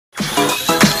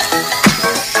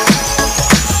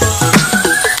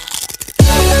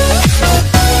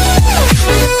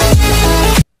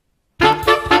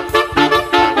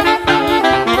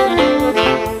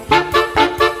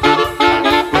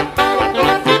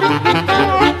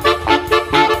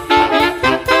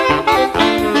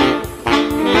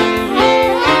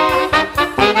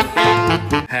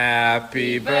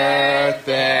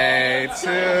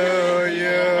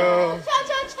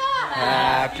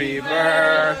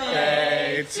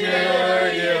to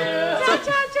you.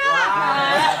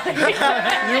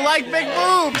 You like big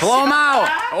boobs. Blow them out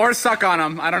or suck on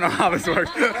them. I don't know how this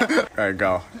works. All right,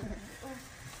 go.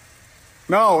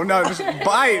 No, just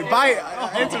bite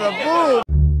into the boob.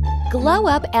 Glow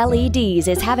Up LEDs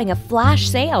is having a flash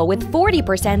sale with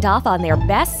 40% off on their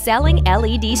best-selling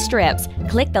LED strips.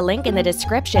 Click the link in the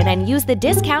description and use the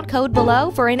discount code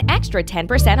below for an extra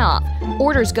 10% off.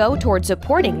 Orders go towards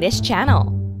supporting this channel.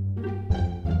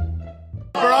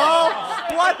 Bro,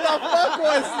 what the fuck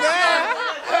was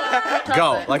that?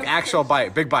 Go, like actual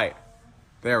bite, big bite.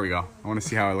 There we go. I want to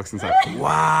see how it looks inside.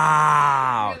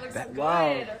 Wow.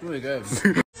 Wow, really good.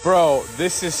 Bro,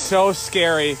 this is so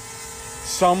scary.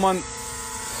 Someone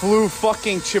flew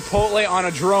fucking Chipotle on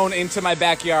a drone into my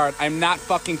backyard. I'm not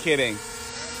fucking kidding.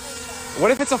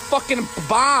 What if it's a fucking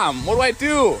bomb? What do I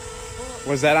do?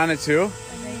 Was that on it too? I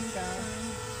think so.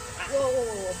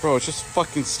 Whoa. Bro, it's just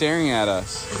fucking staring at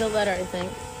us. It's a letter, I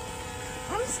think.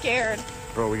 I'm scared.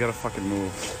 Bro, we gotta fucking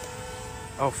move.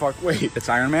 Oh fuck, wait, it's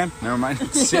Iron Man? Never mind.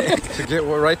 Sick. To get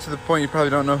right to the point, you probably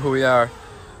don't know who we are.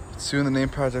 Soon the name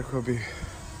project will be...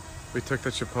 We took the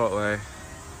Chipotle.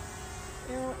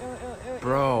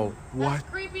 Bro, what? That's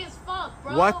creepy as fuck,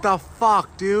 bro. What the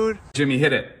fuck, dude? Jimmy,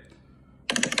 hit it.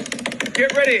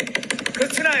 Get ready,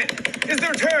 because tonight is the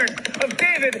return of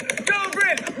David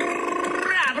Dobrik.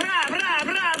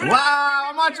 Wow,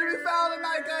 I'm on Jimmy Fallon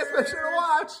tonight, guys. Make sure to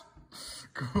watch.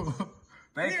 Cool.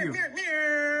 Thank you.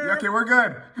 Okay, we're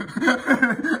good. No,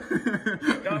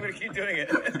 I'm going to keep doing it.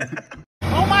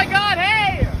 Oh my God,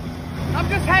 hey! I'm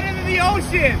just heading to the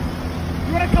ocean.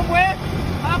 You want to come with?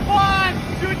 Hop on,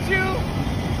 choo-choo.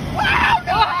 Wow,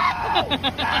 no!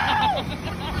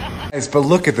 Guys, but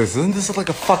look at this. Isn't this like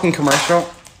a fucking commercial?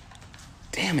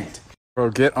 Damn it.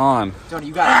 Bro, get on. Johnny,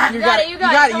 you got it. You got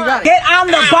it. Get on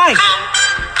the bike.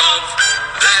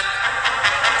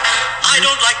 I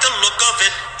don't like the look of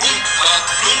it. Oompa,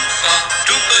 loompa,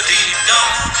 doopa-dee-da.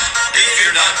 If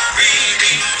you're not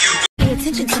greedy, you... Pay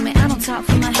attention to me, I don't talk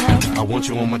for my health. I want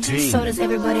you on my team. So does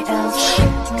everybody else.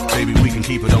 Baby, we can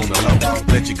keep it on the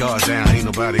low. Let your guard down, ain't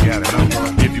nobody got it on.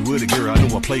 If you would a girl, I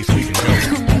know a place we can go.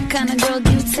 What kind of girl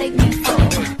do you take me for?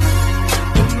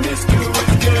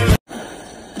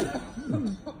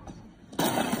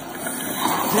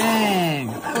 Dang.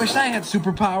 I wish I had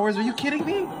superpowers. Are you kidding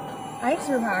me? I have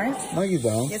superpowers. No, you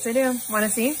don't. Yes, I do. Want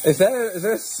to see? Is there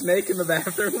a snake in the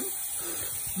bathroom?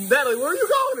 Natalie, where are you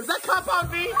going? Is that cop on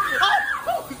me?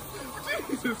 Oh,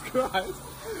 Jesus Christ.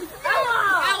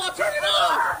 Ella, turn it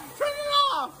off! Turn it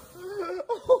off!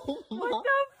 Oh,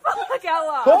 What the fuck,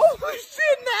 Ella? holy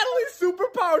shit, Natalie's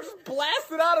superpower just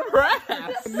blasted out of her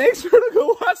ass. Make sure to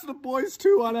go watch The Boys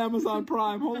 2 on Amazon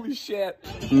Prime. Holy shit.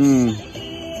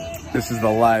 This is the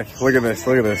life. Look at this,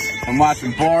 look at this. I'm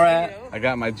watching Borat. I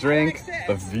got my drink.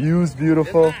 The view's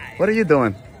beautiful. What are you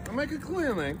doing? I'm making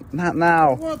cleaning. Not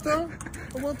now. What the?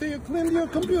 I want to clean your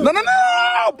computer. No,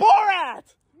 Borat!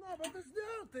 No, but it's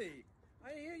dirty. I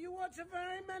hear you watch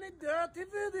very many dirty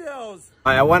videos.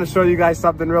 Alright, I want to show you guys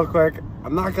something real quick.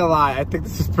 I'm not gonna lie, I think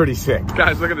this is pretty sick.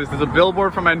 Guys, look at this. There's a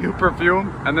billboard for my new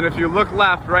perfume. And then if you look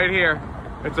left, right here,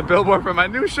 it's a billboard for my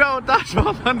new show,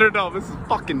 Dodgeball Thunderdome. This is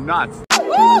fucking nuts.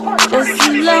 Just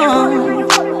as long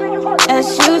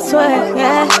as you twerk,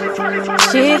 yeah,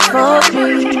 she for me.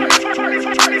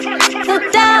 So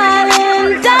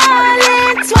darling,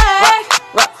 twerk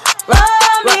for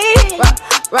me,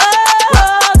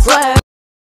 twerk.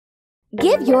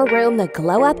 Give your room the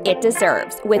glow up it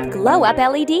deserves with Glow Up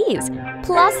LEDs.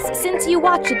 Plus, since you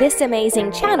watch this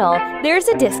amazing channel, there's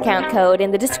a discount code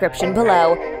in the description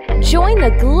below. Join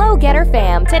the Glow Getter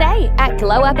fam today at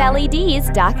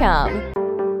glowupleds.com.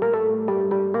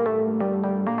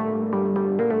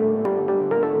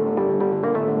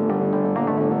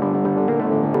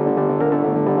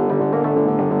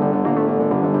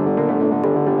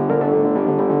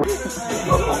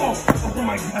 Oh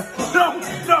my God.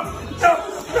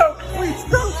 No, please,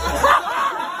 no.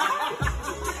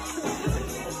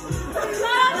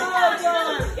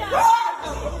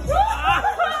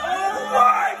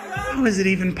 How is it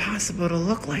even possible to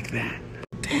look like that?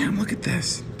 Damn, look at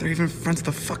this. They're even in front of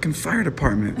the fucking fire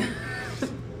department.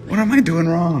 What am I doing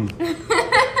wrong?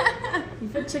 You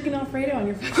put chicken Alfredo on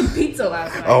your fucking pizza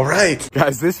last night. All right.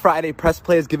 Guys, this Friday, Press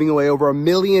Play is giving away over $1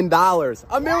 million.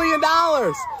 $1 million!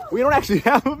 We don't actually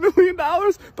have $1 million,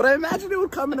 but I imagine it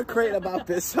would come in a crate about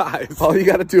this size. All you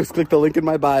gotta do is click the link in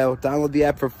my bio, download the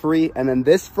app for free, and then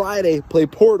this Friday, play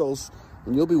Portals,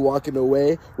 and you'll be walking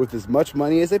away with as much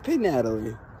money as I paid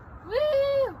Natalie.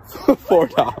 Woo!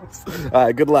 $4. All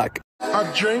right, good luck. I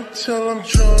drink till I'm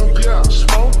drunk,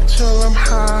 smoke till I'm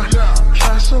high,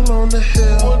 castle on the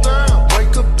hill,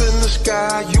 wake up in the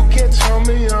sky.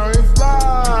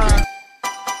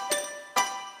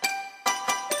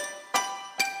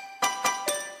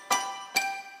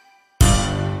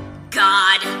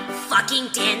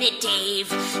 it, Dave.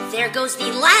 There goes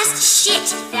the last shit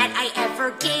that I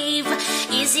ever gave.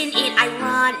 Isn't it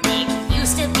ironic?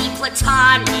 Used to be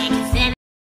platonic, then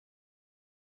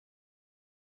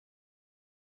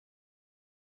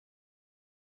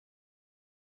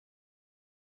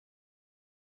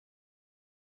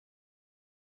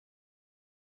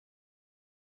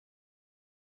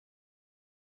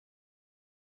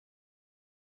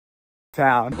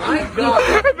town. My God.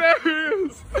 There he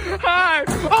is. Hi.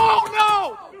 Oh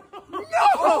no! No!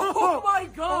 Oh my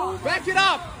God. Back it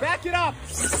up. Back it up.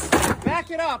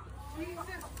 Back it up.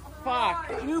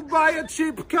 Fuck. You buy a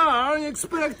cheap car, you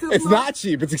expect it. It's not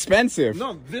cheap. It's expensive.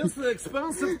 No, this is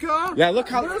expensive car? Yeah, look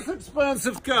how. This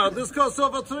expensive car. This costs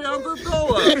over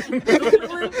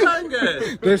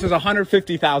 $300. This is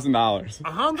 $150,000.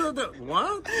 100?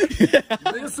 What?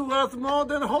 This is worth more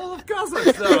than whole of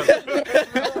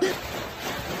Kazakhstan.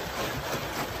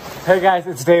 Hey guys,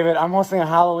 it's David. I'm hosting a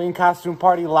Halloween costume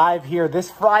party live here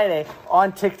this Friday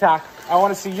on TikTok. I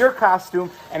want to see your costume,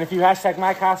 and if you hashtag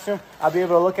my costume, I'll be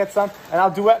able to look at some, and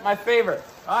I'll duet my favorite.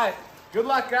 All right, good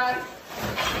luck, guys.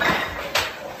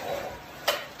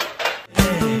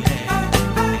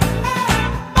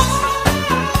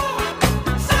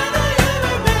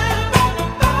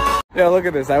 Yeah, look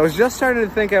at this. I was just starting to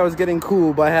think I was getting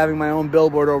cool by having my own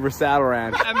billboard over Saddle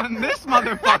Ranch. And then this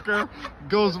motherfucker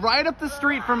goes right up the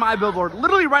street from my billboard.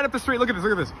 Literally right up the street. Look at this,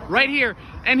 look at this. Right here.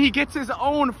 And he gets his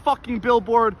own fucking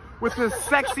billboard with his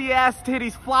sexy ass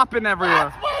titties flopping everywhere.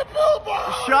 That's my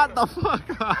billboard! Shut the fuck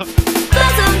up.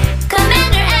 Blossom,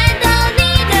 commander and the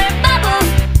leader, Bubble.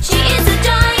 She is a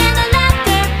joy and a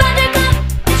laughter, Buttercup.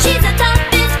 And she's a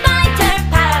toughest fighter,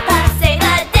 Powerpuff save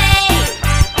the day.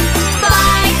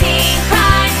 Fighting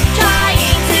crime,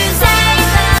 trying to save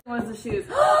the... What's the shoes?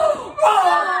 Oh,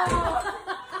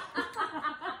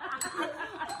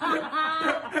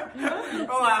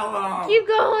 Keep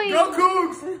going. Go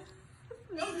Cougs!